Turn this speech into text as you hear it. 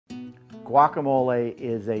guacamole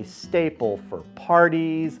is a staple for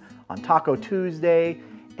parties, on Taco Tuesday,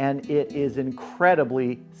 and it is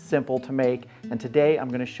incredibly simple to make. And today I'm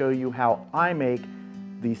going to show you how I make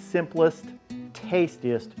the simplest,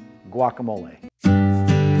 tastiest guacamole.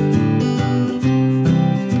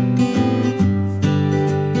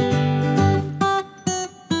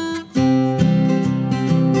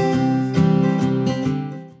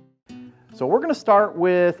 So we're going to start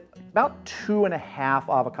with about 2.5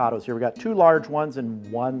 avocados here. We got 2 large ones and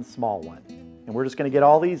 1 small one. And we're just going to get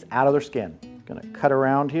all these out of their skin. Going to cut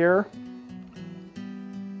around here.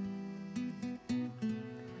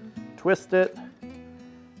 Twist it.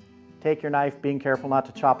 Take your knife, being careful not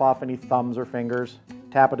to chop off any thumbs or fingers.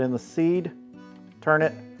 Tap it in the seed, turn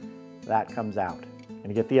it, that comes out. I'm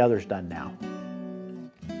gonna get the others done now.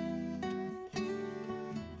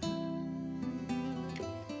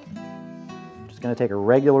 Just gonna take a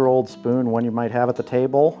regular old spoon, one you might have at the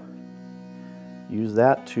table. Use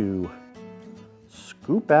that to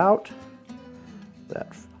scoop out that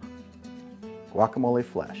guacamole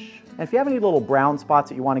flesh. And if you have any little brown spots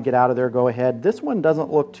that you want to get out of there, go ahead. This one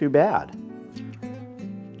doesn't look too bad.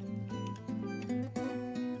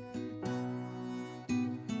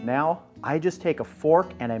 Now, I just take a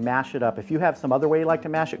fork and I mash it up. If you have some other way you like to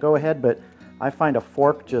mash it, go ahead, but I find a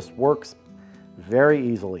fork just works very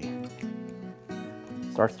easily.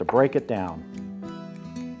 Starts to break it down.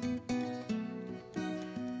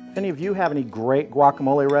 If any of you have any great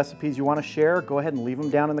guacamole recipes you want to share, go ahead and leave them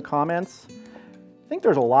down in the comments. I think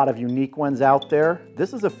there's a lot of unique ones out there.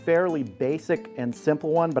 This is a fairly basic and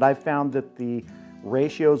simple one, but I've found that the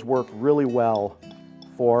ratios work really well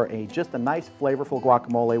for just a nice flavorful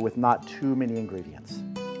guacamole with not too many ingredients.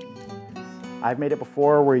 I've made it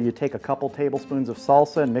before where you take a couple tablespoons of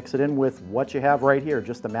salsa and mix it in with what you have right here,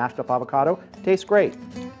 just the mashed up avocado. Tastes great.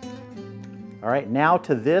 All right, now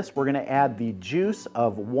to this, we're gonna add the juice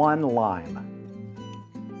of 1 lime.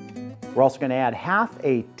 We're also gonna add half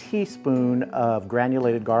a teaspoon of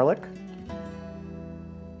granulated garlic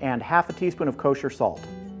and half a teaspoon of kosher salt.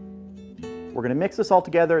 We're gonna mix this all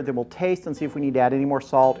together, then we'll taste and see if we need to add any more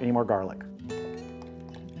salt, any more garlic.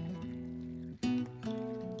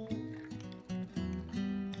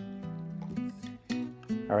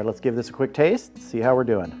 All right, let's give this a quick taste, see how we're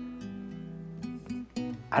doing.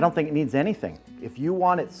 I don't think it needs anything. If you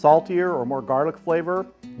want it saltier or more garlic flavor,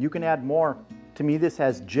 you can add more. To me, this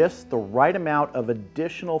has just the right amount of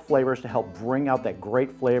additional flavors to help bring out that great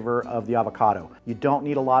flavor of the avocado. You don't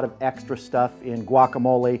need a lot of extra stuff in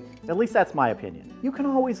guacamole, at least that's my opinion. You can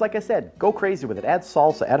always, like I said, go crazy with it. Add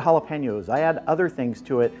salsa, add jalapenos, I add other things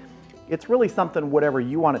to it. It's really something whatever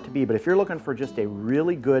you want it to be, but if you're looking for just a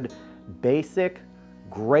really good, basic,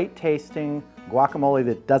 great tasting guacamole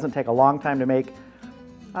that doesn't take a long time to make,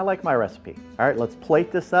 I like my recipe. All right, let's plate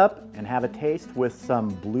this up and have a taste with some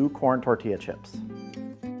blue corn tortilla chips.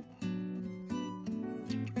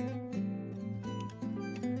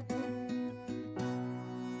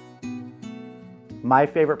 My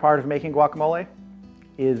favorite part of making guacamole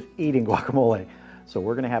is eating guacamole. So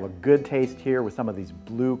we're gonna have a good taste here with some of these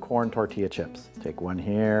blue corn tortilla chips. Take one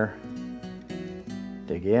here,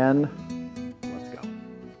 dig in, let's go.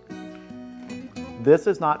 This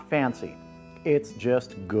is not fancy. It's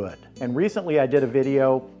just good. And recently I did a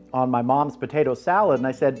video on my mom's potato salad and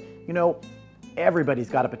I said, you know,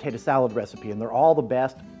 everybody's got a potato salad recipe and they're all the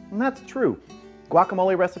best. And that's true.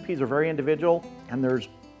 Guacamole recipes are very individual and there's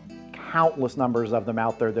countless numbers of them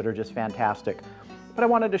out there that are just fantastic. But I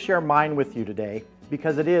wanted to share mine with you today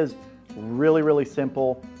because it is really, really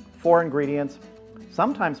simple. 4 ingredients.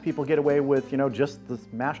 Sometimes people get away with, you know, just the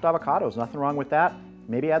mashed avocados. Nothing wrong with that.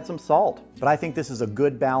 Maybe add some salt. But I think this is a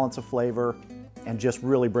good balance of flavor and just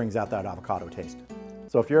really brings out that avocado taste.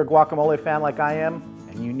 So if you're a guacamole fan like I am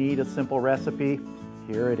and you need a simple recipe,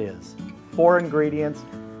 here it is. 4 ingredients,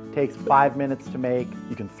 takes 5 minutes to make.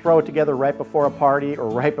 You can throw it together right before a party or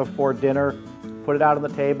right before dinner, put it out on the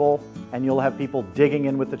table, and you'll have people digging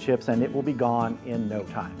in with the chips and it will be gone in no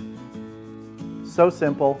time. So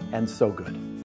simple and so good.